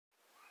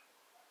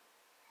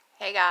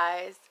Hey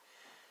guys,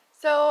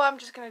 so I'm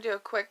just going to do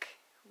a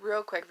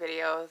real quick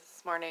video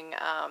this morning.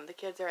 The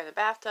kids are in the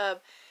bathtub,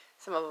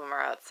 some of them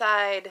are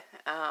outside,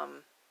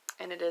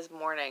 and it is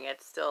morning.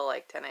 It's still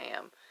like 10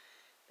 a.m.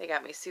 They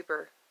got me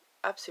super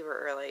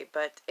early,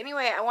 but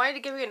anyway, I wanted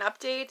to give you an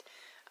update.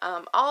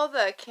 All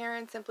the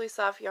Karen Simply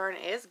Soft yarn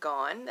is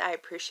gone. I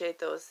appreciate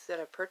those that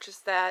have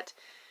purchased that.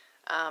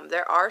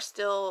 There are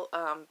still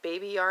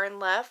baby yarn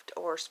left,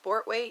 or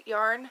sport weight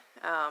yarn.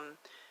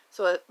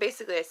 So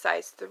basically a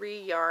size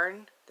 3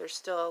 yarn. There's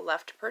still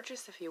left to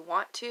purchase if you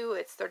want to.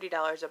 It's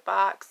 $30 a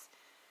box.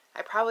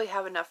 I probably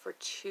have enough for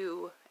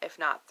 2, if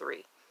not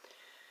 3.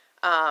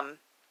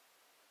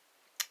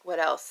 What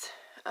else?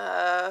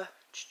 And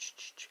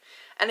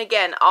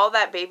again, all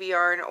that baby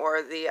yarn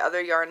or the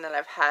other yarn that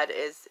I've had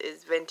is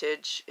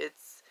vintage.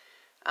 It's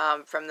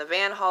from the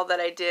van haul that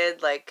I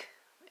did like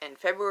in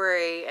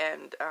February,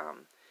 and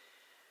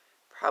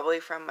probably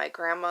from my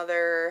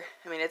grandmother.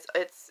 I mean,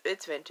 it's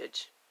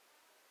vintage,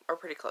 or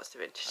pretty close to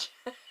vintage.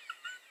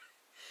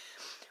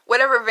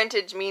 Whatever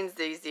vintage means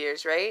these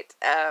years, right?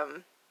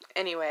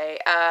 Anyway,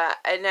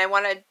 and I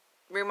want to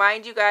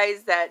remind you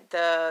guys that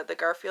the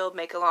Garfield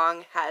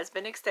make-along has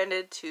been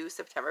extended to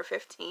September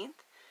 15th.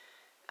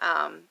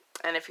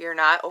 And if you're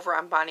not over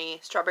on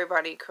Strawberry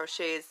Bonnie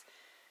Crochet's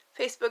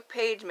Facebook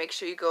page, make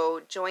sure you go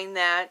join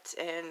that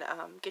and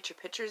get your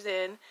pictures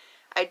in.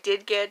 I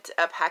did get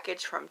a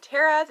package from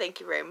Tara. Thank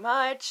you very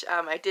much.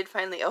 I did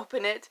finally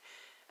open it.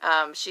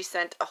 She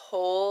sent a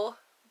whole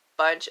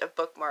bunch of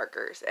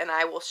bookmarkers, and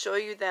I will show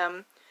you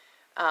them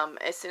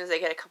as soon as I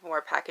get a couple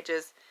more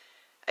packages.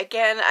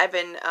 Again,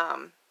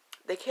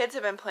 the kids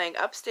have been playing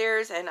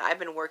upstairs, and I've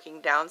been working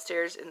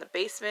downstairs in the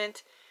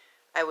basement.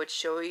 I would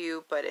show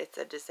you, but it's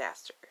a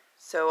disaster.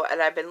 So,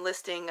 and I've been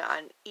listing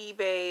on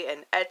eBay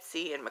and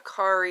Etsy and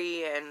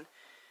Mercari, and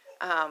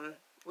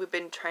we've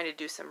been trying to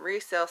do some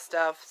resale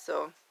stuff.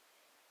 So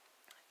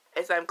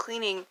as I'm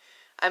cleaning,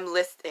 I'm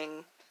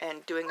listing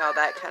and doing all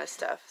that kind of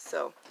stuff.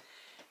 So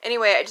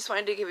anyway, I just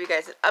wanted to give you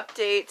guys an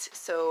update.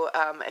 So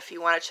if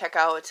you want to check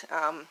out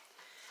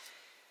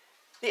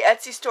the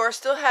Etsy store,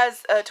 still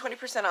has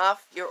 20%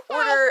 off your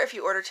order if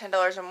you order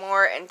 $10 or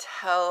more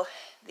until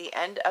the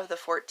end of the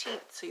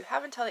 14th. So you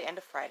have until the end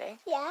of Friday.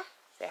 Yeah.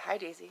 Say hi,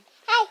 Daisy.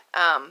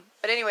 Hi.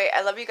 But anyway,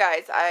 I love you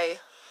guys. I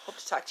hope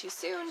to talk to you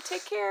soon.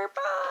 Take care.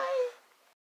 Bye.